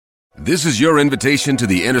This is your invitation to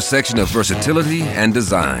the intersection of versatility and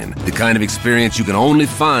design. The kind of experience you can only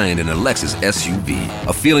find in a Lexus SUV.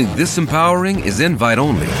 A feeling this empowering is invite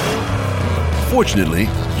only. Fortunately,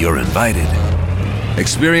 you're invited.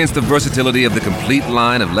 Experience the versatility of the complete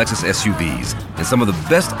line of Lexus SUVs and some of the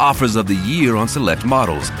best offers of the year on select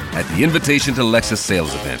models at the Invitation to Lexus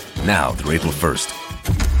sales event, now through April 1st.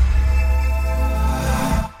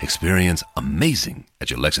 Experience amazing at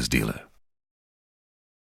your Lexus dealer.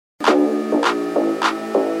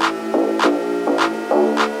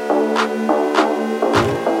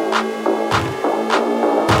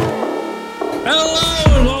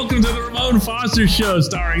 Hello and welcome to the Ramon Foster Show,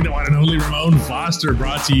 starring the one and only Ramon Foster,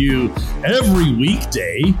 brought to you every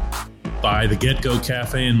weekday by the Get-Go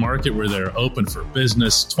Cafe and Market, where they're open for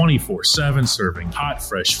business 24/7, serving hot,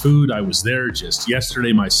 fresh food. I was there just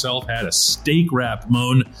yesterday myself, had a steak wrap,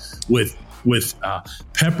 Moan, with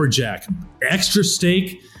pepper jack, extra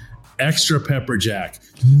steak, extra pepper jack,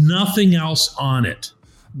 nothing else on it.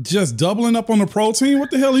 Just doubling up on the protein? What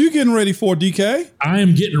the hell are you getting ready for, DK? I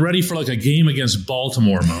am getting ready for like a game against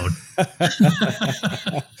Baltimore, Moan.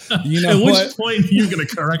 You know At what? which point you're going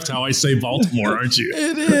to correct how I say Baltimore, aren't you?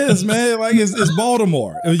 It is, man. Like it's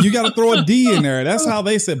Baltimore. You got to throw a D in there. That's how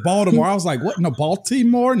they said Baltimore. I was like, what? No,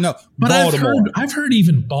 Baltimore? No, but Baltimore. I've heard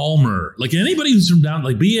even Balmer. Like anybody who's from down,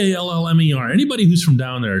 like Ballmer, anybody who's from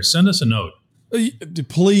down there, send us a note.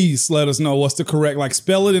 Please let us know what's the correct, like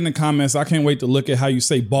spell it in the comments. I can't wait to look at how you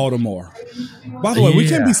say Baltimore. By the way, we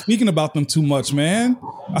can't be speaking about them too much, man.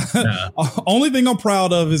 Yeah. Only thing I'm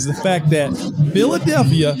proud of is the fact that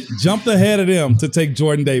Philadelphia jumped ahead of them to take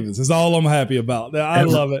Jordan Davis. That's all I'm happy about. I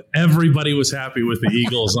love it. Everybody was happy with the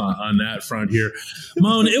Eagles on that front here.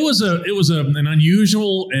 Moan, it was an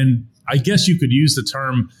unusual, and I guess you could use the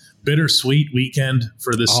term bittersweet weekend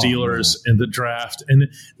for the Steelers in the draft. And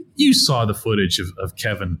you saw the footage of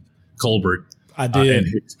Kevin Colbert. I did.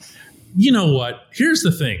 You know what? Here's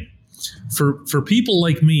the thing. For people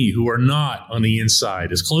like me who are not on the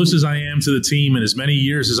inside, as close as I am to the team and as many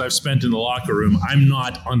years as I've spent in the locker room, I'm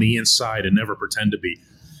not on the inside and never pretend to be.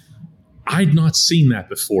 I'd not seen that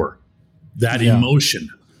before, that emotion.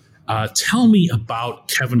 Tell me about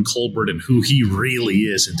Kevin Colbert and who he really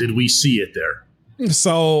is, and did we see it there?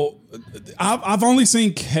 So I've only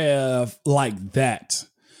seen Kev like that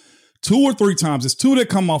 2 or 3 times. It's 2 that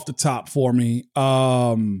come off the top for me.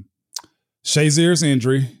 Shazier's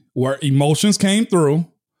injury, where emotions came through.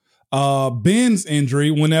 Ben's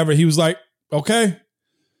injury, whenever he was like, okay,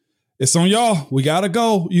 it's on y'all. We got to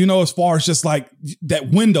go. You know, as far as just like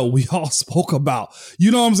that window we all spoke about.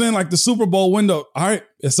 You know what I'm saying? Like the Super Bowl window. All right,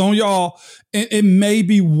 it's on y'all. And it may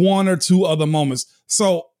be 1 or 2 other moments.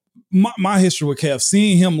 So my history with Kev,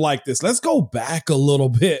 seeing him like this, let's go back a little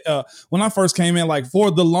bit. When I first came in, like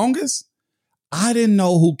for the longest, I didn't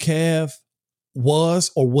know who Kev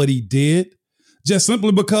was or what he did, just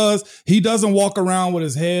simply because he doesn't walk around with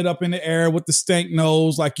his head up in the air with the stank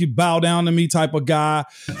nose, like you bow down to me type of guy.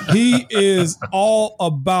 He is all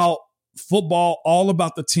about football, all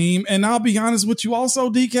about the team. And I'll be honest with you also,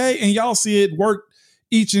 DK, and y'all see it work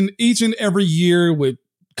each and every year with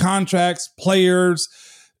contracts, players,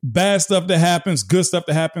 bad stuff that happens, good stuff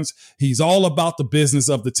that happens. He's all about the business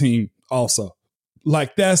of the team also.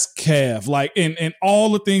 Like that's Kev. Like, and all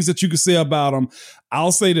the things that you can say about him,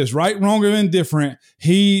 I'll say this, right, wrong, or indifferent.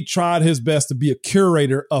 He tried his best to be a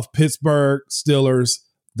curator of Pittsburgh Steelers,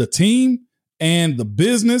 the team and the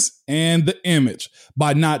business and the image,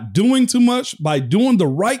 by not doing too much, by doing the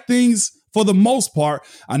right things for the most part.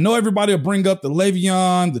 I know everybody will bring up the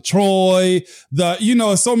Le'Veon, the Troy,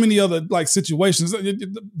 so many other like situations.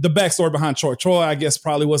 The backstory behind Troy. Troy, I guess,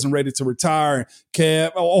 probably wasn't ready to retire.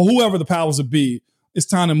 Kev, or whoever the powers would be, it's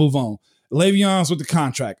time to move on. Le'Veon's with the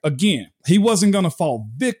contract. Again, he wasn't going to fall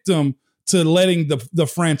victim to letting the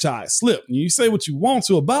franchise slip. And you say what you want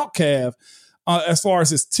to about Kev as far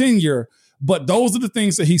as his tenure, but those are the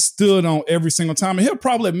things that he stood on every single time. And he'll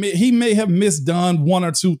probably admit he may have misdone 1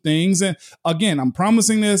 or 2 things. And again, I'm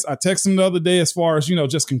promising this. I texted him the other day as far as,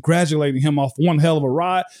 just congratulating him off one hell of a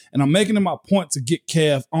ride. And I'm making it my point to get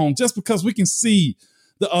Kev on just because we can see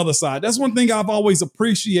the other side. That's one thing I've always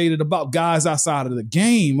appreciated about guys outside of the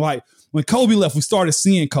game. Like when Kobe left, we started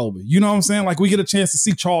seeing Kobe. You know what I'm saying? Like we get a chance to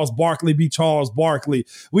see Charles Barkley be Charles Barkley.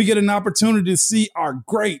 We get an opportunity to see our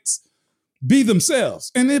greats be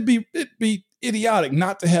themselves. And it'd be idiotic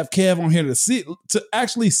not to have Kev on here to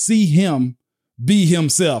actually see him be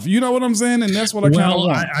himself. You know what I'm saying? And that's what I kind of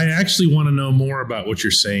want. I actually want to know more about what you're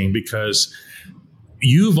saying, because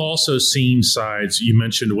you've also seen sides. You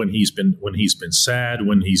mentioned when he's been sad,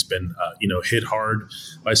 when he's been hit hard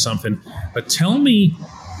by something. But tell me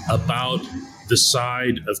about the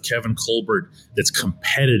side of Kevin Colbert that's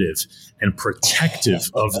competitive and protective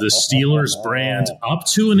of the Steelers brand, up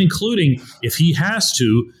to and including, if he has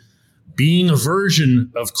to, being a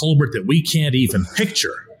version of Colbert that we can't even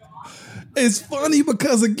picture. It's funny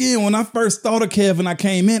because, again, when I first thought of Kevin, I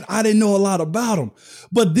came in, I didn't know a lot about him.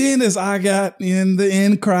 But then as I got in the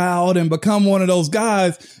in crowd and become one of those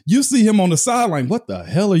guys, you see him on the sideline. What the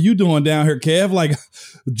hell are you doing down here, Kev? Like,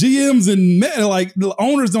 GMs and like the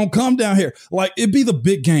owners don't come down here. Like, it'd be the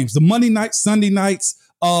big games, the Monday nights, Sunday nights,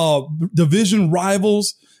 division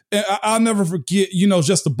rivals. I'll never forget,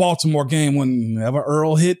 just the Baltimore game whenever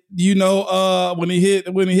Earl hit, when he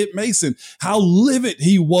hit Mason, how livid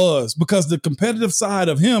he was because the competitive side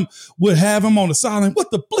of him would have him on the sideline.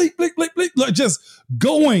 What the bleep, like just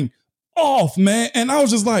going off, man. And I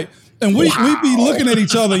was just like, and we'd be looking at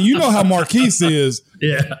each other. You know how Marquise is.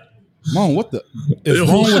 Yeah. Mom, what the is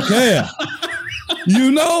wrong with Cam?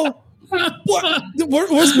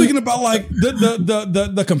 What we're speaking about, like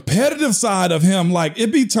the competitive side of him. Like,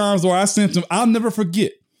 it'd be times where I sent him. I'll never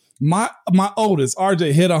forget. My oldest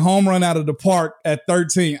RJ hit a home run out of the park at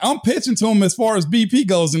 13. I'm pitching to him as far as BP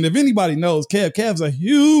goes, and if anybody knows, Kev's a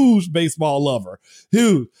huge baseball lover,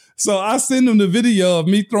 huge. So I send him the video of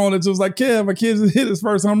me throwing it to him. I was like, Kev, my kid hit his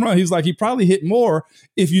first home run. He's like, he probably hit more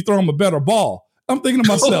if you throw him a better ball. I'm thinking to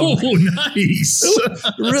myself, oh, nice.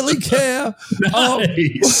 Really, Kev?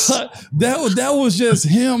 Nice. That was just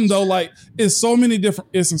him, though. Like, it's so many different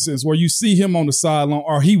instances where you see him on the sideline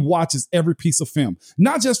or he watches every piece of film,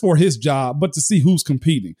 not just for his job, but to see who's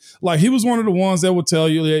competing. Like, he was one of the ones that would tell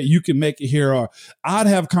you that you can make it here, or I'd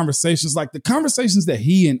have conversations like the conversations that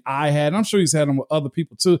he and I had. I'm sure he's had them with other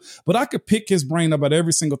people too, but I could pick his brain about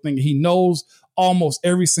every single thing. He knows almost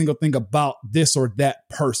every single thing about this or that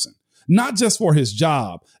person. Not just for his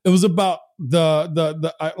job. It was about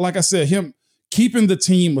the like I said, him keeping the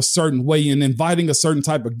team a certain way and inviting a certain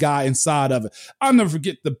type of guy inside of it. I'll never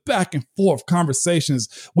forget the back and forth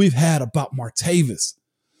conversations we've had about Martavis.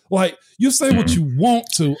 Like, you say what you want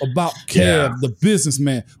to about Kev, the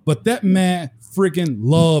businessman, but that man freaking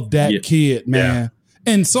loved that kid, man.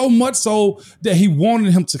 Yeah. And so much so that he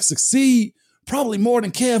wanted him to succeed probably more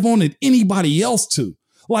than Kev wanted anybody else to.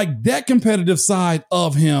 Like, that competitive side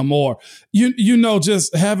of him, or,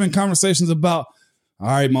 just having conversations about, all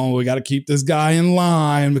right, Mom, we got to keep this guy in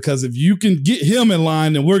line, because if you can get him in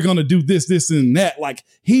line, then we're going to do this, this, and that. Like,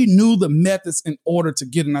 he knew the methods in order to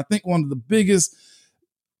get in. I think one of the biggest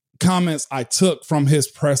comments I took from his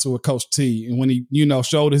presser with Coach T, and when he,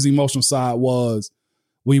 showed his emotional side, was,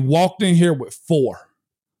 we walked in here with 4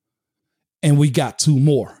 and we got 2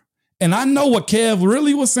 more. And I know what Kev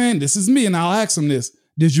really was saying. This is me, and I'll ask him this.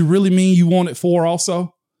 Did you really mean you wanted 4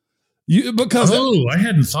 also? I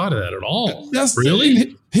hadn't thought of that at all.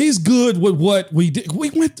 Really? He's good with what we did. We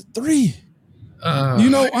went to 3.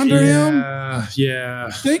 Under him.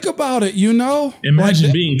 Yeah. Think about it,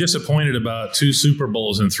 Imagine being disappointed about 2 Super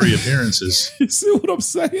Bowls and 3 appearances. You see what I'm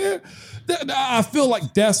saying? I feel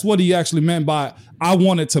like that's what he actually meant by, I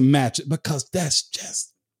wanted to match it, because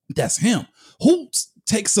that's him. Who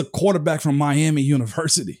takes a quarterback from Miami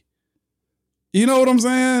University? You know what I'm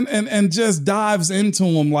saying? And just dives into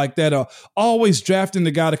him like that. Always drafting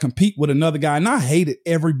the guy to compete with another guy. And I hated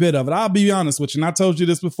every bit of it. I'll be honest with you. And I told you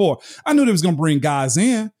this before. I knew they was going to bring guys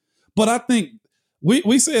in. But I think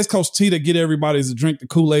we say it's Coach T to get everybody to drink the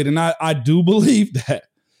Kool-Aid. And I do believe that.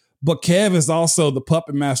 But Kev is also the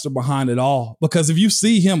puppet master behind it all. Because if you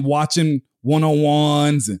see him watching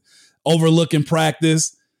one-on-ones and overlooking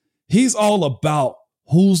practice, he's all about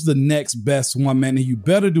who's the next best one, man. And you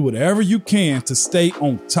better do whatever you can to stay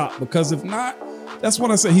on top, because if not, that's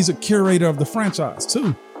what I say. He's a curator of the franchise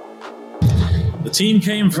too. The team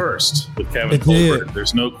came first with Kevin Colbert.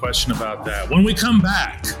 There's no question about that. When we come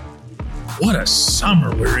back, what a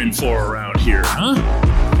summer we're in for around here, huh?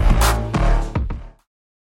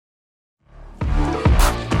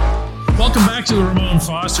 Welcome back to the Ramon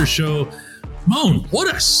Foster Show. Mon,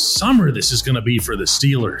 what a summer this is going to be for the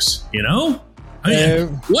Steelers, I mean,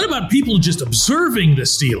 what about people just observing the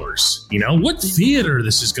Steelers? What theater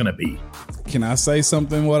this is going to be? Can I say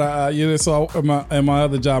something? So in my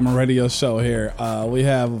other job, my radio show here, we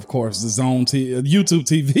have, of course, the Zone YouTube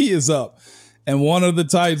TV is up, and one of the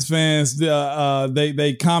Titans fans,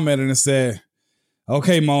 they commented and said,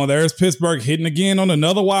 "Okay, Mo, there's Pittsburgh hitting again on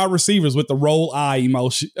another wide receivers with the roll eye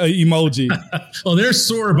emoji." Well, they're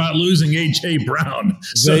sore about losing A.J. Brown,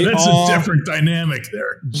 so that's a different dynamic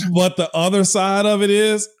there. But the other side of it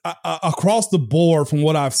is, across the board, from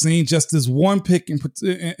what I've seen, just this one pick and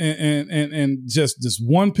just this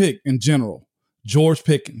one pick in general, George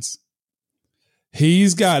Pickens.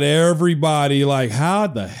 He's got everybody like, how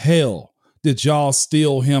the hell did y'all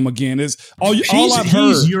steal him again? It's all I've heard.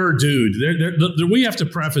 He's your dude. We have to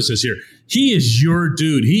preface this here. He is your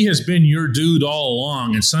dude. He has been your dude all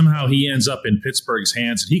along, and somehow he ends up in Pittsburgh's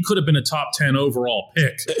hands. He could have been a top 10 overall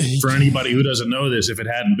pick for anybody who doesn't know this if it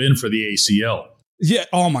hadn't been for the ACL. Yeah.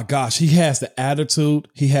 Oh my gosh. He has the attitude.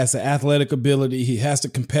 He has the athletic ability. He has the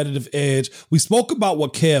competitive edge. We spoke about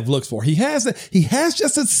what Kev looks for. He has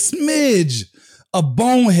just a smidge of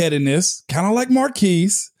boneheadedness, kind of like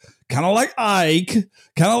Marquise, kind of like Ike,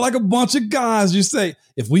 kind of like a bunch of guys. You say,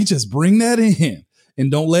 if we just bring that in and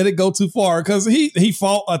don't let it go too far, because he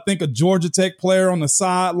fought, I think, a Georgia Tech player on the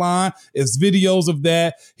sideline. It's videos of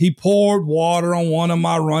that. He poured water on one of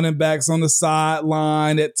my running backs on the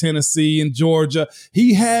sideline at Tennessee and Georgia.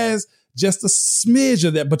 He has just a smidge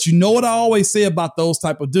of that. But you know what I always say about those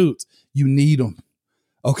type of dudes? You need them.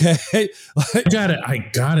 Okay. I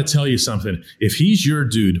gotta tell you something. If he's your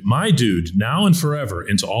dude, my dude, now and forever,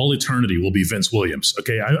 into all eternity, will be Vince Williams.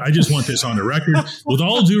 Okay. I just want this on the record. With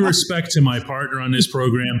all due respect to my partner on this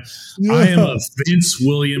program, I am a Vince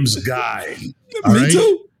Williams guy. Me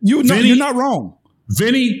too. You're not wrong.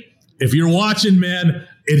 Vinny, if you're watching, man,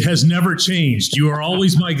 it has never changed. You are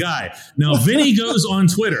always my guy. Now, Vinny goes on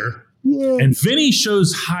Twitter and Vinny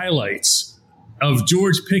shows highlights of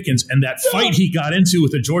George Pickens and that fight he got into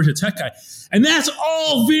with the Georgia Tech guy. And that's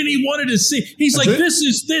all Vinny wanted to see. He's like, this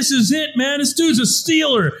is it, man. This dude's a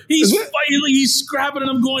Steeler. He's fighting, he's scrapping, and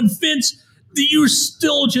I'm going, Vince, do you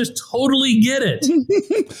still just totally get it?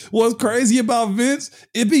 What's crazy about Vince,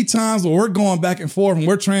 it be times where we're going back and forth and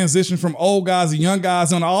we're transitioning from old guys to young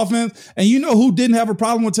guys on the offense. And you know who didn't have a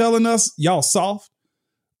problem with telling us, y'all soft?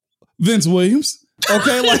 Vince Williams.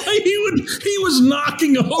 Okay, like he was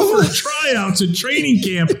knocking over tryouts at training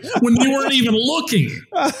camp when they weren't even looking.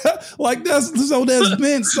 That's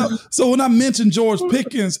Vince. So when I mentioned George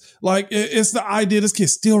Pickens, like it's the idea this kid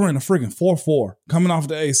still ran a friggin' 4.4 coming off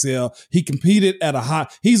the ACL. He competed at a high.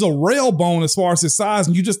 He's a rail bone as far as his size,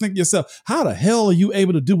 and you just think to yourself, how the hell are you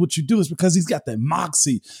able to do what you do? It's because he's got that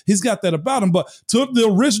moxie. He's got that about him. But to the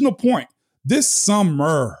original point, this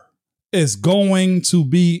summer is going to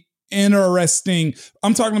be interesting.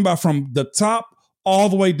 I'm talking about from the top all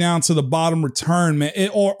the way down to the bottom return, man,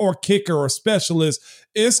 or kicker or specialist.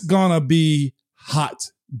 It's gonna be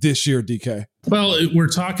hot this year, DK. Well, we're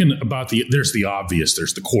talking about there's the obvious,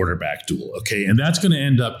 there's the quarterback duel, okay? And that's going to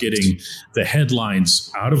end up getting the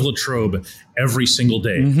headlines out of Latrobe every single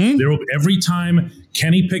day. Mm-hmm. Every time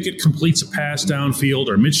Kenny Pickett completes a pass downfield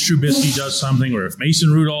or Mitch Trubisky does something, or if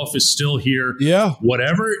Mason Rudolph is still here,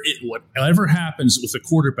 whatever happens with the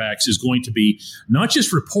quarterbacks is going to be not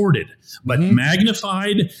just reported, but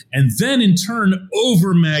magnified and then in turn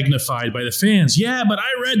over-magnified by the fans. Yeah, but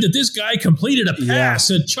I read that this guy completed a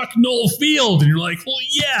pass at Chuck Noll Field. And you're like, well,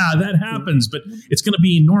 yeah, that happens, but it's going to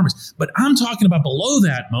be enormous. But I'm talking about below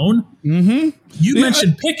that, Moan. Mm-hmm. You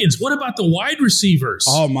mentioned Pickens. What about the wide receivers?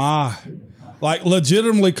 Oh, my. Like,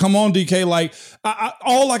 legitimately, come on, DK. Like,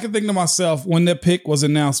 all I could think to myself when that pick was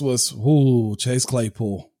announced was, ooh, Chase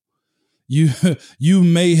Claypool. You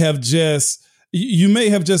may have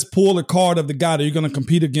just pulled a card of the guy that you're going to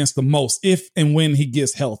compete against the most if and when he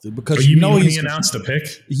gets healthy. Because you know when he announced the pick?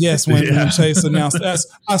 Yes, when Chase announced that.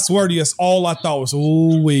 I swear to you, that's all I thought was,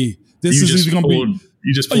 this is going to be.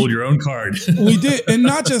 You just pulled your own card. We did. And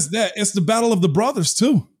not just that, it's the battle of the brothers,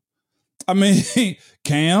 too. I mean,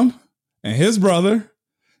 Cam and his brother,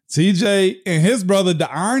 TJ and his brother, the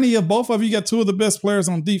irony of both of you got two of the best players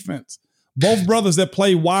on defense. Both brothers that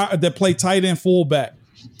play tight end fullback.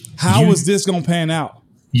 How is this going to pan out?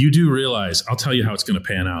 You do realize, I'll tell you how it's going to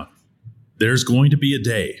pan out. There's going to be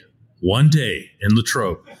one day in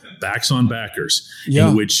Latrobe, backs on backers,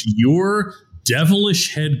 in which your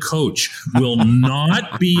devilish head coach will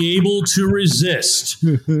not be able to resist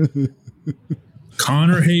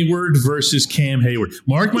Connor Hayward versus Cam Hayward.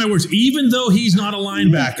 Mark my words, even though he's not a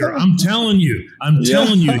linebacker, I'm telling you,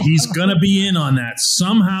 he's going to be in on that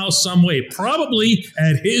somehow, some way, probably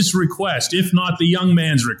at his request, if not the young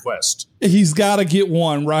man's request. He's got to get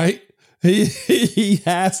one, right? He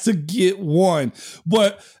has to get one.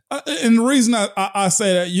 But, and the reason I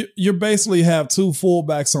say that, you basically have two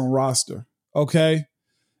fullbacks on roster, okay?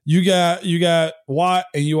 You got Watt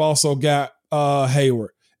and you also got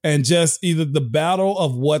Hayward. And just either the battle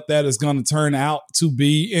of what that is going to turn out to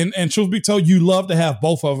be. And truth be told, you love to have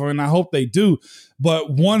both of them, and I hope they do. But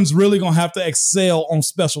one's really going to have to excel on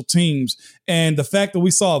special teams. And the fact that we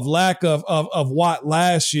saw a lack of Watt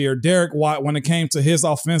last year, Derek Watt, when it came to his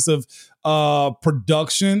offensive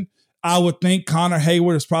production, I would think Connor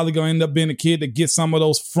Hayward is probably going to end up being a kid to get some of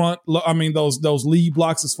those those lead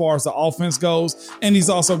blocks as far as the offense goes. And he's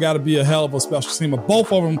also got to be a hell of a special teamer.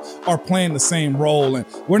 Both of them are playing the same role. And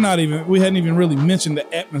we hadn't even really mentioned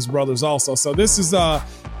the Edmonds brothers also. So this is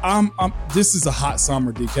this is a hot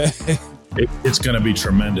summer, DK. It's going to be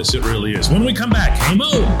tremendous. It really is. When we come back, Hey Mo.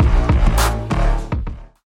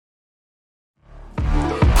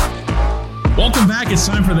 Welcome back. It's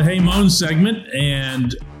time for the Hey Mon segment,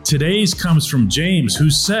 and today's comes from James,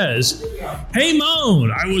 who says, "Hey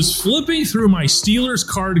Mon, I was flipping through my Steelers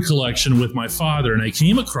card collection with my father, and I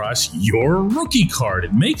came across your rookie card.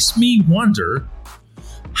 It makes me wonder,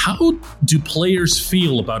 how do players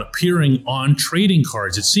feel about appearing on trading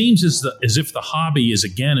cards? It seems as if the hobby is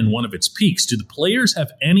again in one of its peaks. Do the players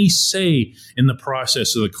have any say in the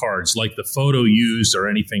process of the cards, like the photo used or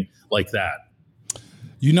anything like that?"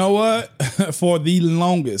 You know what? For the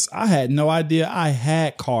longest, I had no idea I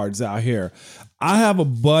had cards out here. I have a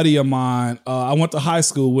buddy of mine I went to high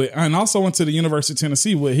school with, and also went to the University of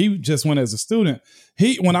Tennessee with. He just went as a student.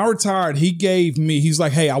 When I retired, he's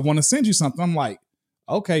like, "Hey, I want to send you something." I'm like,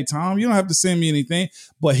 "Okay, Tom, you don't have to send me anything."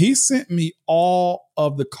 But he sent me all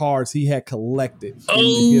of the cards he had collected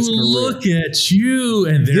in his career. Look at you.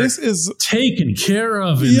 And this is taken care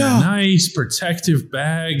of in the nice protective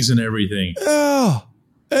bags and everything. Yeah.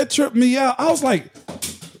 That tripped me out. I was like,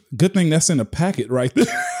 good thing that's in a packet right there.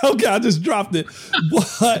 Okay, I just dropped it.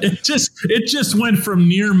 But it just went from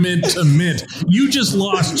near mint to mint. You just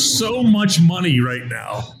lost so much money right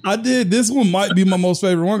now. I did. This one might be my most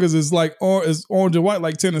favorite one because it's like it's orange and white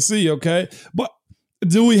like Tennessee, okay? But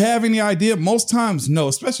do we have any idea? Most times, no,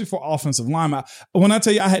 especially for offensive linemen. When I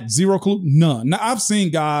tell you I had zero clue, none. Now, I've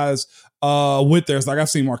seen guys with theirs. Like I've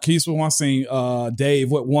seen Marquise with one, I've seen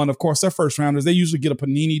Dave with one. Of course, they're first rounders. They usually get a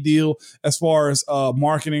Panini deal as far as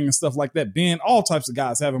marketing and stuff like that. Ben, all types of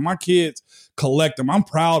guys have them. My kids collect them. I'm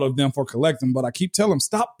proud of them for collecting, but I keep telling them,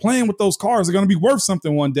 stop playing with those cards. They're going to be worth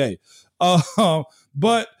something one day.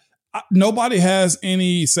 But nobody has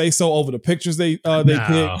any say so over the pictures they pick.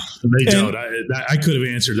 They don't. I could have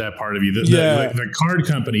answered that part of you. The card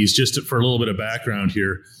companies, just for a little bit of background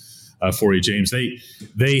here, for you, James.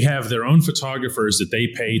 They have their own photographers that they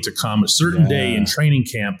pay to come a certain day in training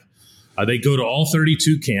camp. They go to all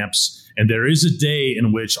 32 camps, and there is a day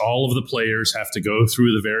in which all of the players have to go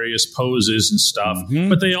through the various poses and stuff. Mm-hmm.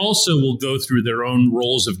 But they also will go through their own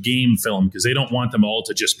rolls of game film because they don't want them all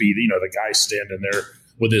to just be, the guy standing there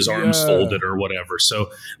with his arms folded or whatever.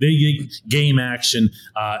 So they get game action.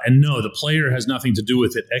 And no, the player has nothing to do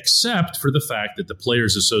with it except for the fact that the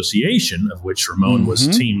Players Association, of which Ramon was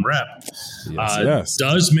team rep,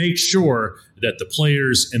 does make sure that the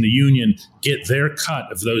players in the union get their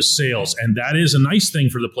cut of those sales. And that is a nice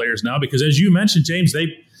thing for the players now because, as you mentioned, James,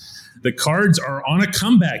 the cards are on a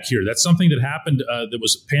comeback here. That's something that happened that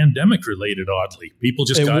was pandemic related, oddly. People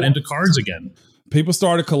just got into cards again. People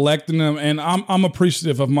started collecting them, and I'm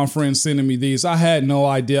appreciative of my friends sending me these. I had no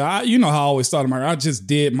idea. You know how I always thought I just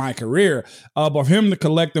did my career. But for him to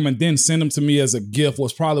collect them and then send them to me as a gift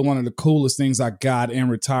was probably one of the coolest things I got in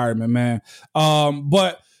retirement, man.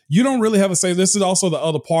 But you don't really have a say. This is also the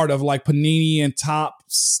other part of like Panini and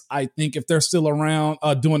Topps, I think, if they're still around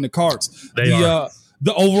doing the cards. They are.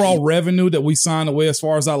 The overall revenue that we sign away as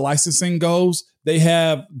far as our licensing goes, they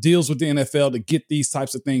have deals with the NFL to get these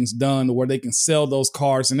types of things done where they can sell those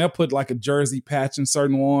cards, and they'll put like a jersey patch in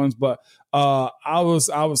certain ones. But I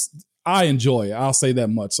enjoy it. I'll say that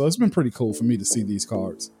much. So it's been pretty cool for me to see these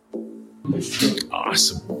cards.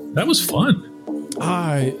 Awesome. That was fun.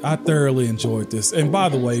 I thoroughly enjoyed this. And by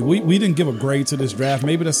the way, we didn't give a grade to this draft.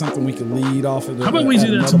 Maybe that's something we can lead off of. How about we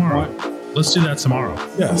do that tomorrow? Let's do that tomorrow.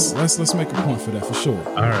 Yes, let's make a point for that for sure.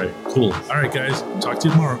 All right, cool. All right, guys. Talk to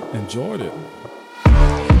you tomorrow. Enjoyed it.